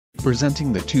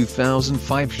Presenting the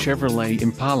 2005 Chevrolet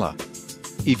Impala.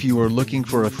 If you are looking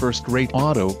for a first-rate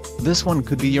auto, this one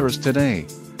could be yours today.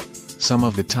 Some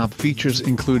of the top features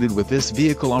included with this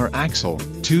vehicle are axle,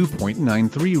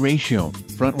 2.93 ratio,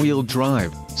 front-wheel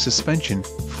drive, suspension,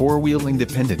 4-wheel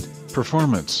independent,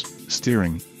 performance,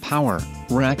 steering, power,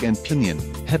 rack and pinion,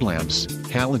 headlamps,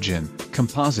 halogen,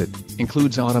 composite,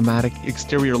 includes automatic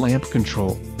exterior lamp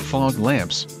control, fog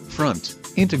lamps, front,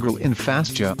 integral in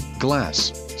fascia,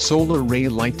 glass, solar ray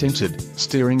light tinted,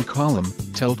 steering column,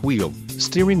 tilt wheel,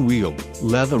 steering wheel,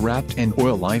 leather-wrapped and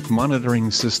oil life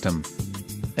monitoring system.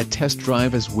 A test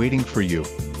drive is waiting for you.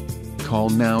 Call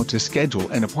now to schedule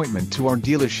an appointment to our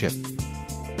dealership.